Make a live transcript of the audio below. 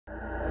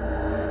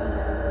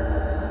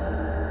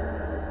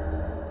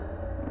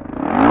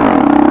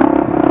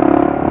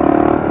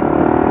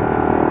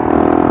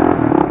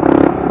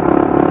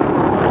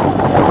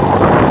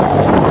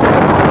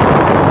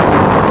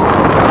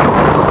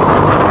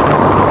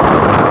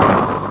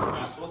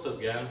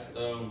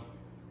guys.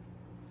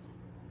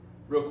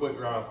 Real quick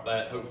right off the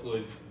bat,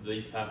 hopefully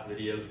these type of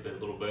videos will be a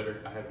little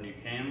better. I have a new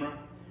camera.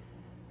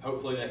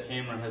 Hopefully that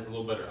camera has a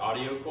little better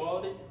audio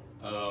quality.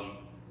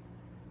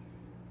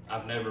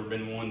 I've never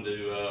been one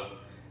to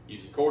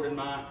use a corded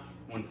mic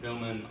when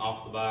filming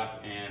off the bike,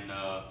 and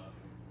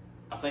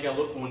I think I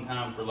looked one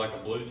time for like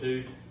a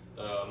Bluetooth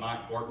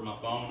mic to work with my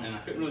phone, and I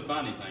couldn't really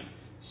find anything.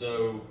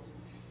 So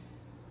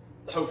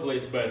hopefully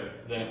it's better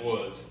than it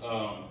was.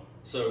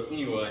 So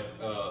anyway,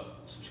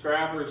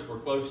 subscribers, we're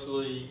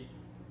closely,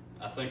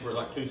 I think we're at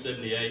like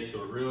 278, so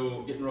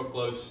we're getting real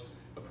close,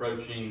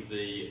 approaching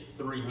the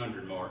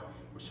 300 mark,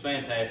 which is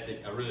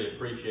fantastic. I really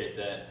appreciate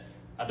that.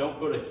 I don't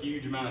put a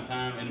huge amount of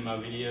time into my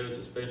videos,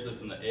 especially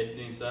from the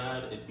editing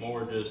side. It's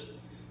more just,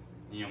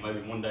 you know,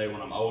 maybe one day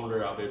when I'm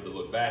older, I'll be able to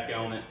look back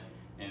on it,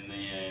 and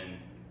then,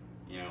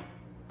 you know,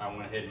 I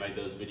went ahead and made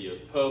those videos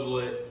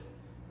public.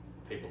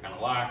 People kind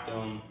of liked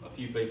them, a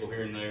few people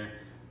here and there,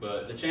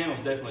 but the channel's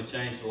definitely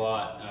changed a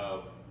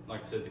lot.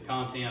 Like I said, the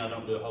content, I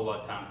don't do a whole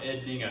lot of time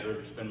editing. I'd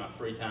rather spend my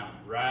free time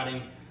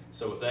writing.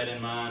 So with that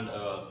in mind,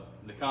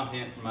 the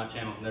content from my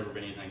channel has never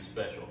been anything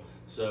special.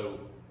 So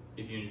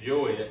if you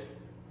enjoy it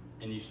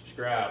and you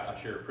subscribe, I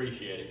sure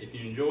appreciate it. If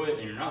you enjoy it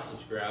and you're not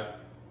subscribed,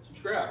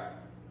 subscribe.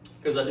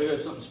 Because I do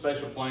have something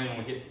special planned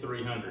when we hit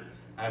 300.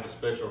 I have a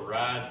special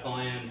ride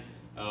planned.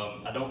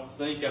 I don't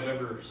think I've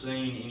ever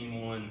seen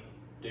anyone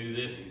do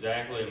this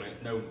exactly. I mean,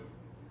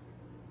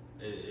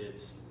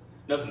 it's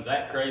nothing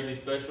that crazy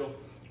special,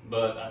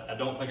 but I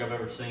don't think I've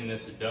ever seen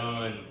this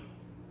done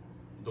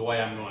the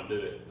way I'm going to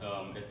do it.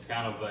 It's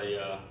kind of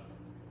a,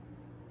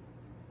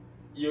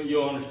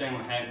 you'll understand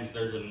what happens.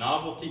 There's a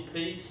novelty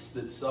piece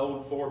that's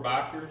sold for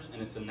bikers,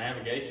 and it's a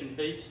navigation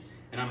piece,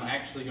 and I'm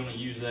actually going to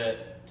use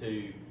that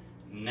to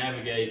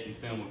navigate and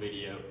film a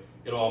video.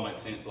 It'll all make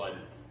sense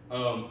later.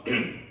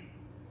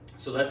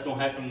 So that's going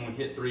to happen when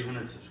we hit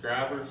 300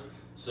 subscribers.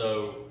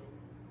 So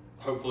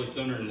hopefully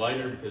sooner than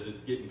later, because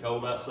it's getting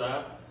cold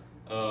outside.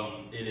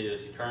 It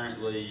is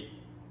currently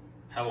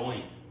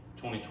Halloween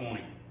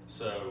 2020,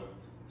 so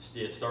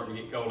it's starting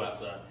to get cold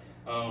outside.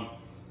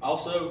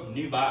 Also,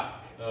 new bike.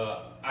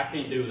 I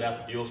can't do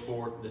without the Deal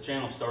Sport. The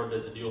channel started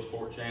as a Deal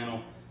Sport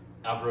channel.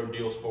 I've rode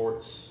Deal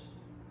Sports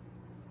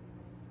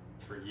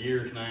for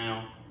years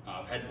now.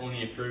 I've had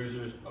plenty of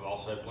cruisers. I've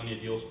also had plenty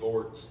of Deal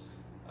Sports.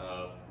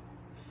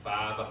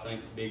 5, I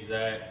think to be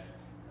exact.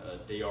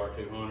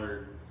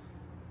 DR200,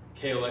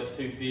 KLX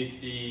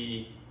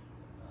 250,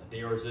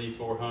 DRZ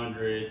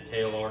 400,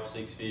 KLR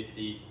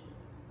 650.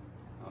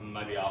 I'm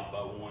maybe off by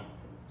 1.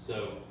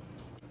 So,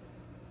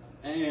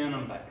 and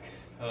I'm back.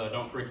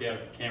 Don't freak out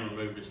if the camera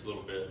moved just a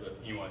little bit, but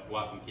anyway,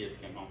 wife and kids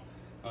came home.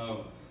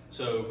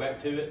 So back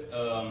to it.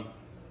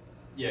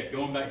 Yeah,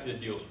 going back to the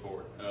Deal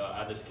Sport.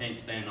 I just can't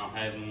stand on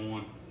having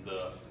one.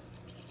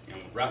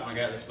 Right when I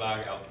got this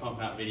bike, I was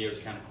pumping out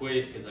videos kind of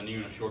quick because I knew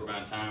in a short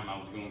amount of time I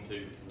was going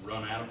to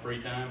run out of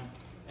free time,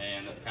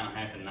 and that's kind of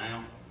happened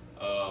now.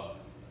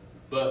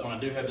 But when I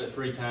do have that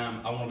free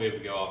time, I want to be able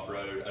to go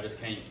off-road. I just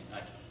can't,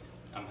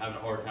 I'm having a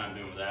hard time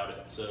doing without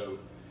it. So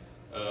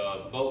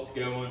the bolt's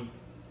going.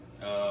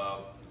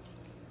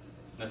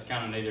 That's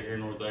kind of neither here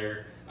nor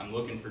there. I'm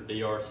looking for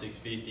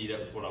DR650. That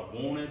was what I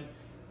wanted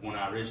when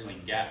I originally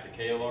got the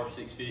KLR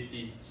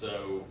 650.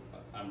 So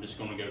I'm just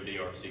going to go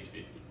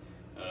DR650.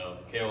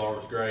 The KLR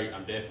was great.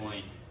 I'm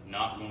definitely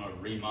not going to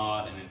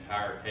remod an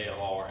entire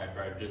KLR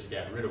after I just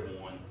got rid of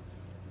one.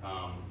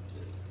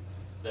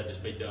 That'd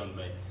just be done to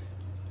me.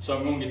 So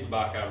I'm going to get the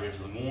bike I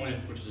originally wanted,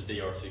 which is a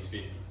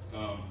DR650.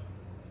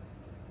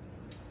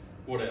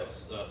 What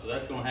else? So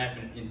that's going to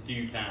happen in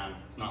due time.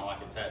 It's not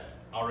like it's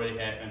already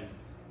happened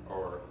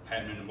or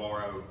happening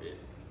tomorrow.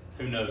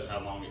 Who knows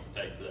how long it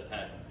could take for that to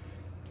happen.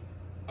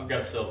 I've got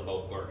to sell the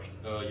bolt first.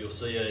 You'll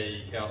see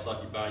a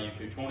Kawasaki Bayou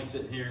 220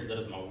 sitting here. That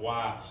is my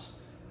wife's.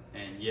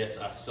 And yes,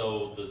 I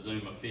sold the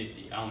Zuma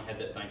 50. I only had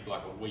that thing for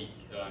like a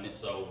week, and it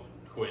sold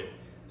quick.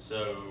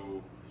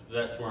 So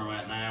that's where I'm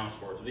at now as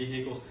far as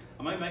vehicles.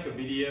 I might make a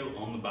video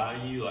on the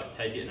Bayou, like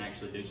take it and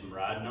actually do some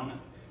riding on it.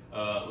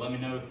 Let me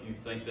know if you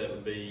think that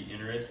would be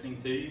interesting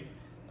to you.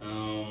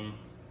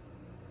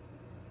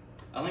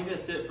 I think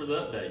that's it for the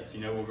updates.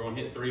 You know, we're going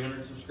to hit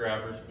 300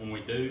 subscribers. When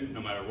we do, no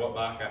matter what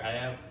bike I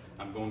have,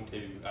 I've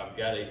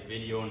got a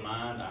video in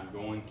mind I'm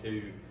going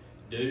to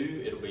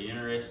do. It'll be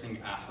interesting,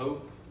 I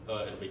hope.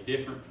 It'll be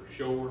different for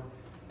sure.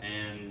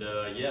 And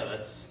yeah,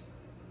 that's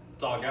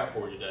all I got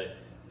for you today.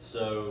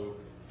 So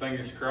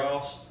fingers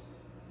crossed,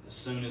 as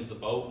soon as the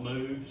bolt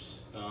moves,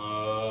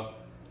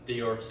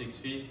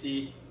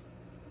 DR650,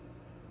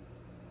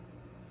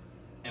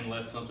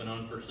 unless something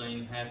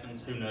unforeseen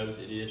happens. Who knows,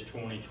 it is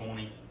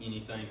 2020,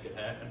 anything could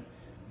happen.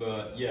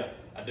 But yeah,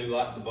 I do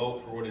like the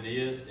bolt for what it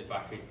is. If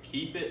I could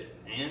keep it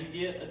and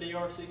get a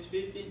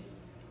DR650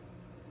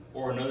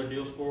 or another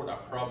Deal Sport, I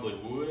probably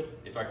would.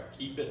 If I could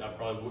keep it, I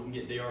probably wouldn't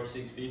get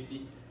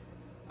DR650.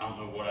 I don't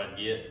know what I'd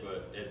get,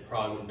 but it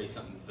probably wouldn't be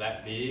something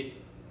that big.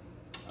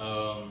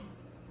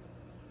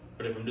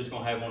 But if I'm just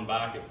gonna have one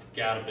bike, it's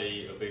gotta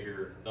be a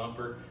bigger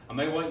thumper. I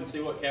may wait and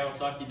see what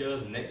Kawasaki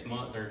does. Next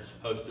month, they're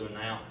supposed to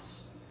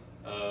announce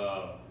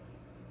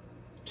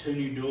 2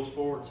 new dual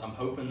sports. I'm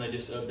hoping they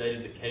just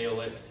updated the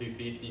KLX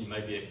 250 to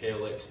maybe a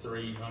KLX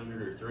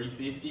 300 or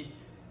 350,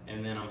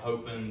 and then I'm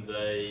hoping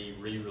they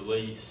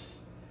re-release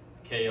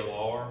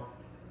KLR.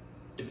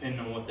 Depending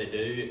on what they do,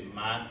 it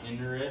might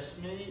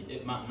interest me,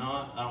 it might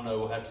not, I don't know,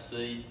 we'll have to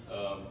see.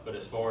 But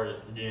as far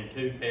as the Gen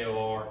 2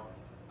 KLR,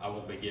 I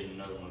won't be getting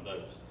another one of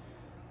those.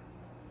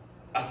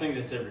 I think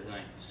that's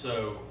everything.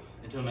 So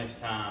until next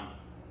time,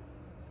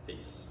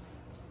 peace.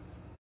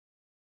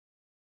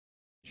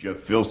 You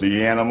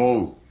filthy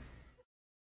animal.